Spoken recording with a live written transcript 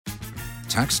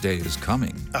Tax day is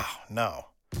coming. Oh, no.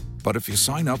 But if you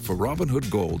sign up for Robinhood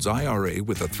Gold's IRA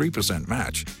with a 3%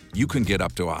 match, you can get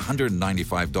up to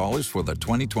 $195 for the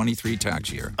 2023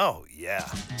 tax year. Oh, yeah.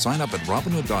 Sign up at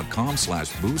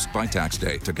Robinhood.com/boost by tax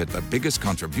day to get the biggest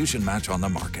contribution match on the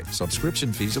market.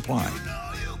 Subscription fees apply.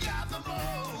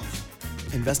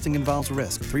 Investing involves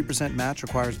risk. 3% match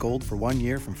requires gold for 1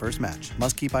 year from first match.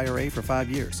 Must keep IRA for 5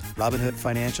 years. Robinhood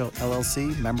Financial,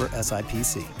 LLC, member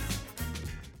SIPC.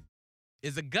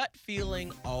 Is a gut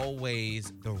feeling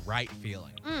always the right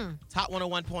feeling? Top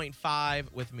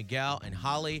 101.5 with Miguel and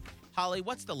Holly. Holly,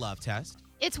 what's the love test?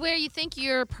 It's where you think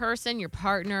your person, your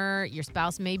partner, your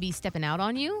spouse may be stepping out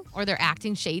on you or they're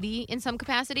acting shady in some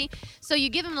capacity. So you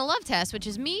give them the love test, which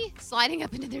is me sliding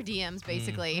up into their DMs,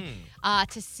 basically,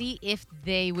 to see if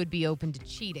they would be open to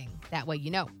cheating. That way you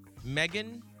know.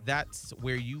 Megan, that's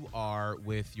where you are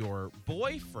with your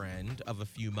boyfriend of a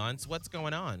few months. What's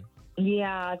going on?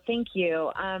 Yeah, thank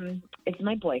you. It's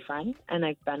my boyfriend, and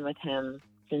I've been with him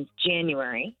since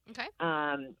January. Okay.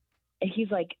 He's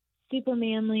like super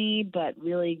manly, but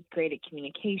really great at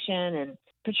communication, and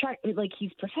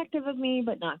he's protective of me,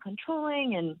 but not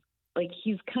controlling, and like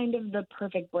he's kind of the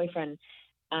perfect boyfriend.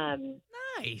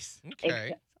 Nice.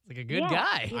 Okay. Like a good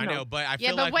guy. I know, but I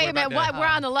feel Yeah, but like wait a minute. We're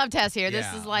on the love test here. Yeah,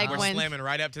 This is like we're when. slamming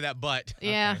right up to that butt.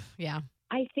 Yeah, Okay. yeah.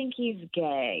 I think he's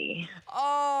gay.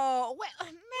 Oh, man.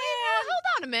 Hold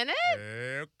on a minute.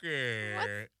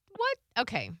 Okay. What?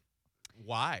 Okay.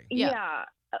 Why? Yeah.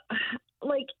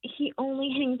 Like he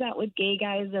only hangs out with gay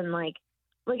guys, and like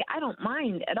I don't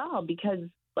mind at all because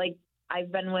like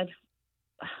I've been with,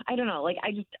 I don't know, like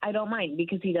I don't mind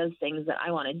because he does things that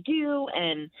I want to do,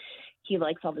 and he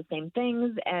likes all the same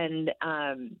things, and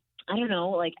I don't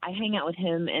know, like I hang out with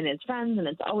him and his friends, and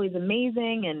it's always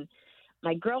amazing, and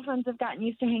my girlfriends have gotten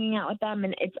used to hanging out with them,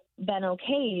 and it's been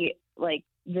okay, like,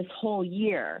 this whole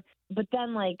year. But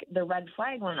then, like, the red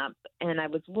flag went up, and I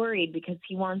was worried because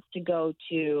he wants to go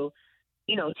to,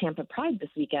 Tampa Pride this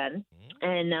weekend,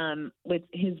 and with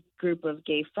his group of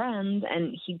gay friends,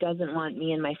 and he doesn't want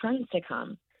me and my friends to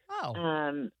come. Oh.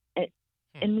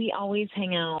 And we always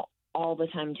hang out all the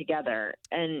time together,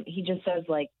 and he just says,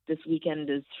 like, this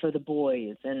weekend is for the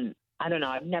boys, and I don't know.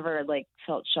 I've never, like,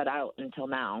 felt shut out until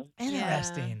now.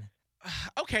 Interesting.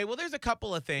 Okay, well, there's a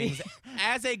couple of things.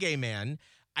 As a gay man,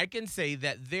 I can say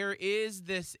that there is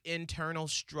this internal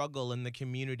struggle in the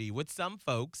community with some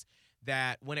folks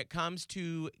that when it comes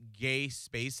to gay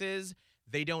spaces,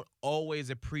 they don't always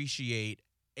appreciate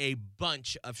a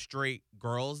bunch of straight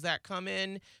girls that come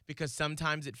in because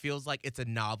sometimes it feels like it's a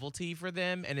novelty for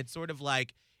them, and it's sort of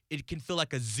like it can feel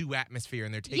like a zoo atmosphere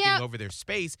and they're taking over their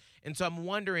space. And so I'm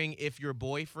wondering if your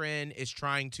boyfriend is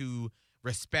trying to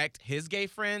respect his gay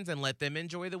friends and let them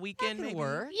enjoy the weekend. That could maybe?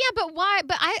 work. Yeah, but why?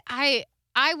 But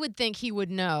I would think he would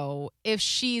know if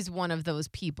she's one of those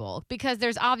people because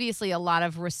there's obviously a lot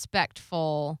of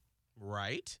respectful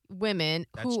Right. women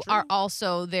That's who true. are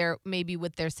also there maybe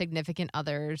with their significant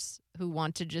others who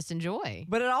want to just enjoy.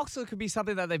 But it also could be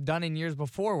something that they've done in years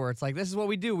before where it's like, this is what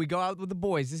we do. We go out with the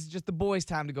boys. This is just the boys'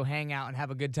 time to go hang out and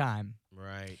have a good time.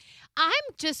 Right. I'm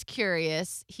just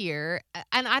curious here,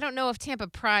 and I don't know if Tampa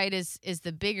Pride is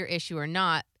the bigger issue or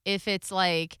not. If it's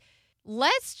like,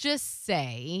 let's just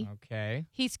say Okay.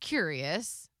 he's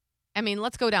curious. I mean,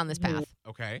 let's go down this path.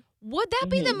 Okay. Would that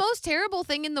be the most terrible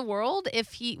thing in the world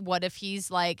if he's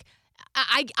like,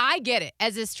 I get it.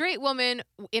 As a straight woman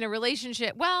in a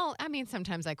relationship, well, I mean,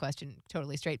 sometimes I question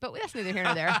totally straight, but that's neither here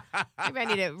nor there. Maybe I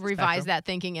need to revise that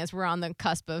thinking as we're on the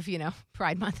cusp of,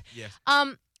 Pride Month. Yes.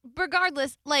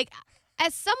 Regardless, like,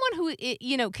 as someone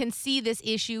who, can see this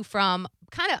issue from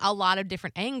kind of a lot of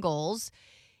different angles,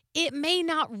 it may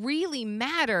not really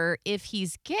matter if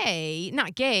he's gay,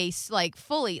 not gay, like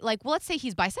fully, like, well, let's say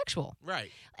he's bisexual. Right.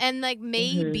 And like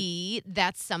maybe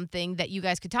that's something that you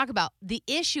guys could talk about. The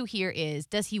issue here is,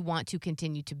 does he want to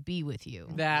continue to be with you?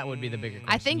 That would be the bigger question.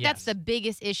 I think that's the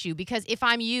biggest issue because if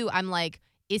I'm you, I'm like,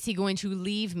 is he going to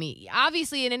leave me?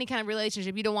 Obviously, in any kind of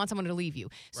relationship, you don't want someone to leave you.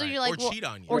 So Right. you're like, Or cheat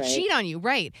on you. Or Right. cheat on you,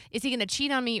 right. Is he going to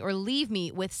cheat on me or leave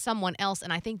me with someone else?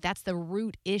 And I think that's the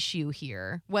root issue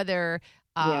here. Whether,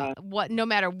 no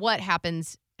matter what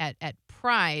happens at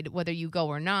Pride, whether you go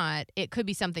or not, it could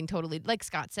be something totally, like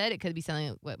Scott said, it could be something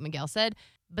like what Miguel said.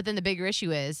 But then the bigger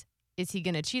issue is he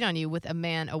going to cheat on you with a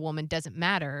man, a woman, doesn't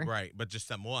matter. Right. But just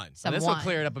someone. Well, this will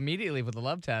clear it up immediately with the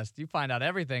love test. You find out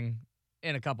everything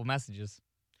in a couple messages.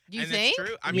 Do you And think? it's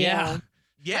true. I mean, Yeah.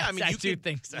 Yeah, I mean, I you do could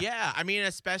think so. Yeah, I mean,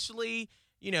 especially,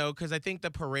 because I think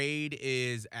the parade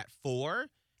is at 4.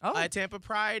 at Tampa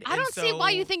Pride. I don't see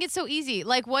why you think it's so easy.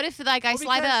 Like, what if I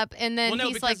slide up and then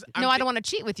he's like, no, I don't want to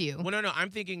cheat with you. Well, no. I'm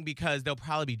thinking because they'll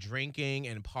probably be drinking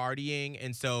and partying,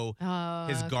 and so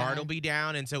his guard will be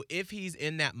down. And so if he's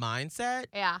in that mindset,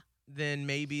 then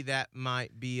maybe that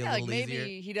might be a little maybe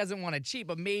easier. He doesn't want to cheat,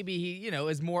 but maybe he,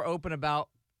 is more open about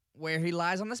where he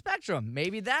lies on the spectrum.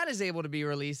 Maybe that is able to be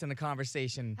released in the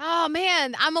conversation. Oh,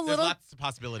 man, I'm a little... There's lots of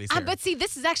possibilities here. But see,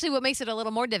 this is actually what makes it a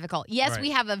little more difficult. Yes,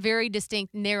 we have a very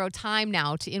distinct, narrow time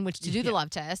now in which to do the love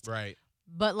test. Right.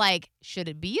 But, should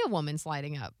it be a woman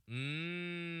sliding up?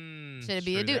 Should it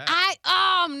be a dude?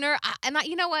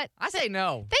 You know what? I say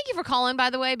no. Thank you for calling, by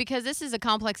the way, because this is a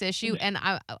complex issue, and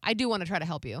I do want to try to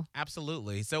help you.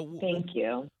 Absolutely. So thank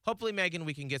you. Hopefully, Megan,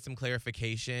 we can get some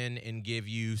clarification and give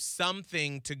you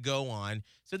something to go on,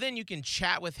 so then you can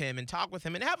chat with him and talk with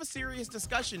him and have a serious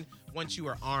discussion once you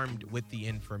are armed with the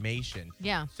information.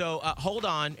 Yeah. So hold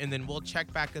on, and then we'll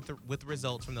check back with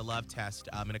results from the love test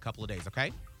in a couple of days,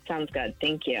 okay? Sounds good.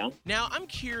 Thank you. Now, I'm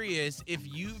curious if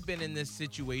you've been in this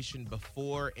situation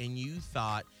before and you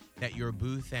thought that your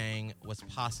boo thang was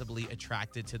possibly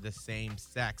attracted to the same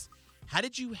sex. How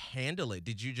did you handle it?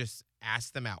 Did you just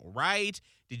ask them outright?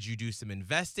 Did you do some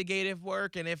investigative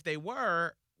work? And if they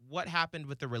were, what happened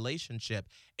with the relationship?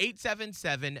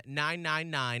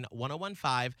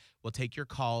 877-999-1015. We'll take your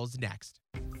calls next.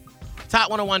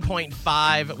 Top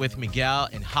 101.5 with Miguel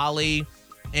and Holly.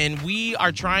 And we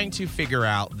are trying to figure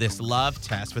out this love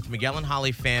test with Miguel and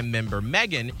Holly fan member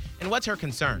Megan. And what's her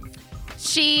concern?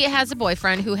 She has a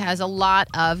boyfriend who has a lot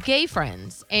of gay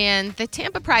friends. And the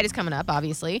Tampa Pride is coming up,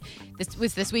 obviously. This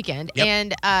was this weekend. Yep.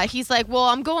 And he's like, well,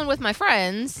 I'm going with my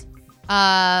friends.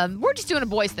 We're just doing a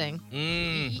boys thing.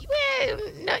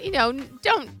 No,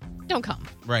 don't come.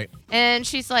 Right. And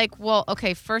she's like, well,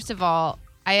 okay, first of all,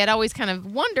 I had always kind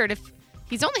of wondered if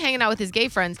he's only hanging out with his gay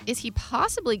friends. Is he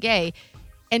possibly gay?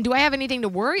 And do I have anything to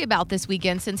worry about this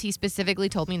weekend since he specifically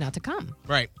told me not to come?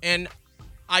 Right. And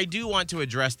I do want to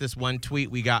address this one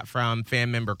tweet we got from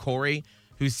fan member Corey,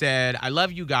 who said, I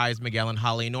love you guys, Miguel and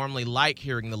Holly. Normally like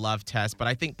hearing the love test, but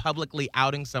I think publicly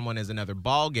outing someone is another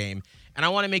ball game. And I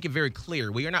want to make it very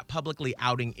clear. We are not publicly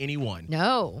outing anyone.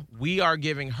 No. We are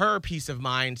giving her peace of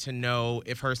mind to know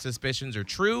if her suspicions are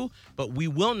true, but we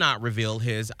will not reveal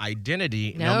his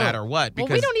identity no matter what. Because,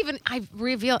 well, we don't even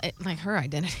reveal her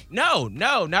identity. No,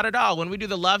 not at all. When we do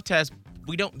the love test,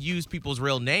 we don't use people's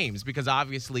real names because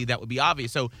obviously that would be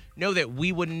obvious. So know that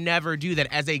we would never do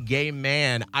that. As a gay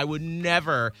man, I would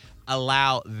never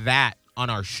allow that on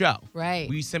our show. Right.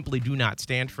 We simply do not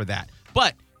stand for that.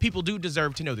 But people do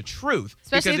deserve to know the truth.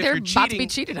 Especially if they're about to be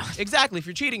cheated on. Exactly. If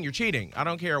you're cheating, you're cheating. I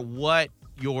don't care what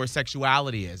your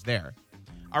sexuality is there.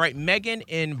 All right, Megan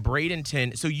in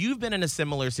Bradenton. So you've been in a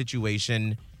similar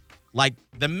situation like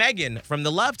the Megan from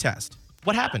the love test.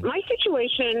 What happened? My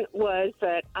situation was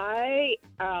that I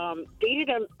dated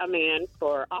a man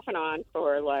for off and on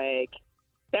for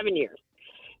 7 years.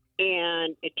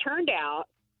 And it turned out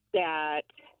that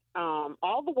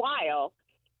all the while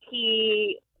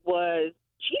he was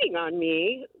cheating on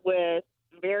me with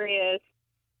various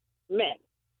men.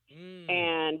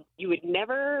 And you would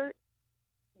never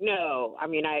know. I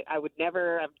mean, I would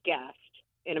never have guessed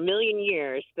in a million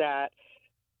years that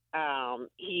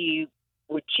he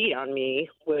would cheat on me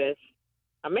with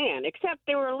a man, except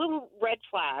there were little red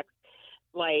flags.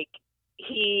 Like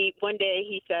one day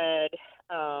he said,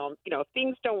 if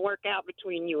things don't work out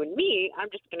between you and me, I'm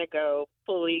just going to go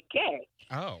fully gay.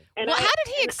 Oh. And how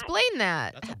did he explain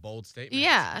that? That's a bold statement.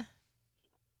 Yeah.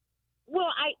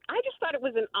 Well, I just thought it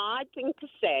was an odd thing to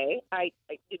say. I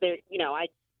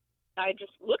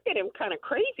just looked at him kind of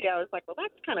crazy. I was like, well,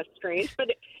 that's kind of strange, but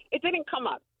it didn't come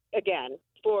up again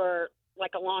for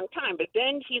a long time. But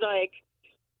then he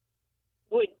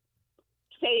would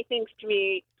say things to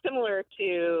me similar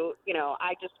to,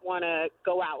 I just want to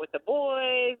go out with the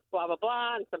boys, blah, blah,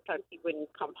 blah. And sometimes he wouldn't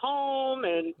come home.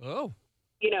 And,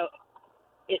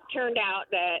 it turned out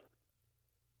that,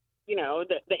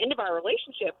 the end of our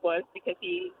relationship was because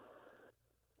he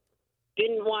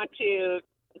didn't want to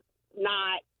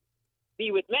not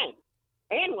be with men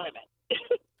and women.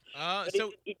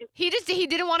 He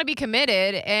didn't want to be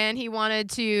committed, and he wanted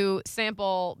to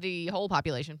sample the whole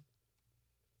population.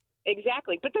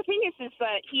 Exactly. But the thing is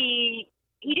that he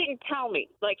didn't tell me.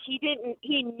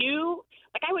 He knew.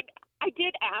 I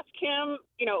did ask him,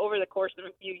 over the course of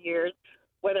a few years,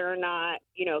 whether or not,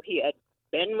 he had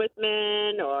been with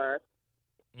men or,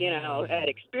 had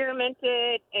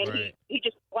experimented, and right. he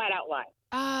just flat out lied.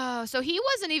 Oh, so he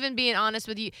wasn't even being honest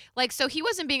with you. So he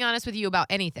wasn't being honest with you about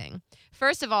anything.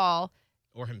 First of all,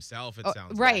 Or himself, it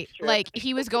sounds right. True. Like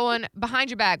he was going behind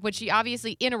your back, which he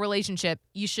obviously in a relationship,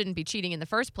 you shouldn't be cheating in the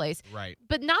first place. Right.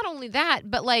 But not only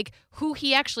that, but like who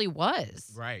he actually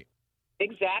was. Right.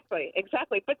 Exactly.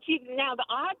 But see, now the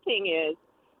odd thing is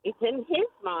in his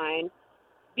mind,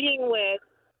 being with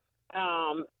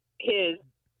his,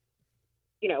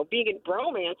 being in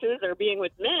bromances or being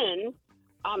with men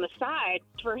on the side,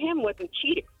 for him wasn't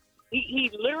cheating.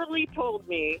 He literally told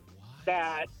me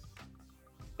that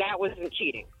wasn't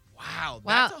cheating. Wow.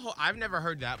 That's I've never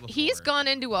heard that before. He's gone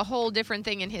into a whole different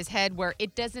thing in his head where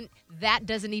that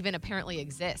doesn't even apparently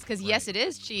exist. Because yes, it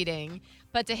is cheating,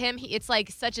 but to him, it's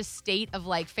like such a state of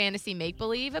like fantasy make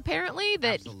believe. Apparently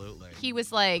that Absolutely. he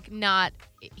was like not.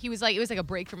 He was like it was like a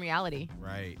break from reality.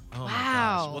 Right. Oh my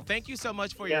Wow. gosh. Well, thank you so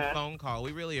much for your phone call.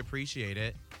 We really appreciate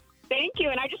it. Thank you.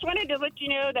 And I just wanted to let you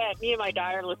know that me and my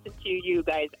daughter listen to you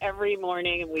guys every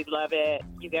morning, and we love it.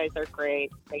 You guys are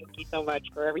great. Thank you so much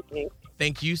for everything.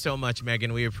 Thank you so much,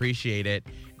 Megan. We appreciate it.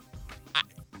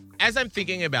 As I'm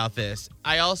thinking about this,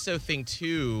 I also think,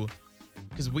 too,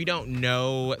 because we don't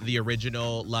know the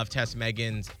original Love Test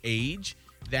Megan's age,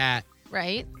 that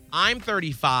Right. I'm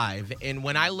 35, and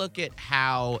when I look at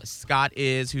how Scott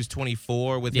is, who's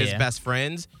 24, with his best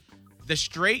friends, the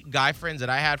straight guy friends that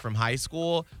I had from high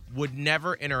school would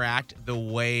never interact the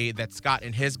way that Scott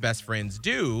and his best friends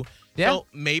do. Yeah. So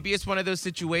maybe it's one of those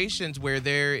situations where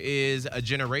there is a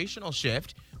generational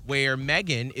shift where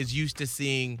Megan is used to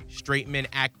seeing straight men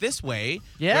act this way.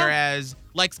 Yeah. Whereas,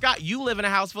 like Scott, you live in a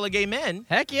house full of gay men.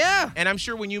 Heck yeah. And I'm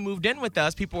sure when you moved in with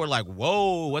us, people were like,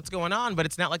 whoa, what's going on? But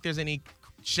it's not like there's any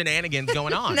shenanigans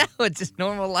going on. No, it's just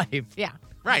normal life. Yeah.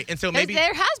 Right. And so maybe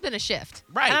There has been a shift.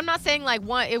 Right. And I'm not saying like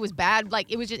it was bad.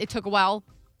 Like it took a while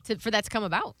for that to come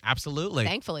about. Absolutely.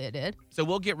 Thankfully it did. So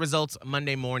we'll get results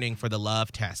Monday morning for the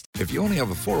love test. If you only have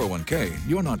a 401k,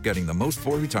 you're not getting the most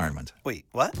for retirement. Wait,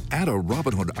 what? Add a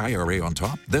Robinhood IRA on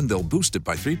top, then they'll boost it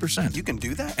by 3%. You can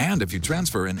do that? And if you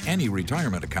transfer in any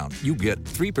retirement account, you get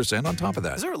 3% on top of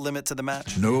that. Is there a limit to the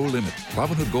match? No limit.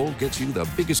 Robinhood Gold gets you the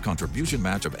biggest contribution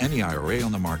match of any IRA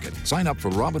on the market. Sign up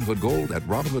for Robinhood Gold at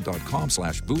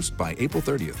Robinhood.com/boost by April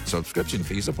 30th. Subscription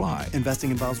fees apply. Investing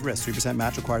involves risk. 3%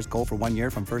 match requires gold for 1 year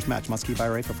from first match. Must keep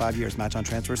IRA for 5 years. Match on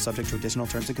transfers subject to additional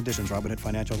terms and conditions. Robinhood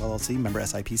Financial LLC member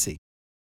SIPC.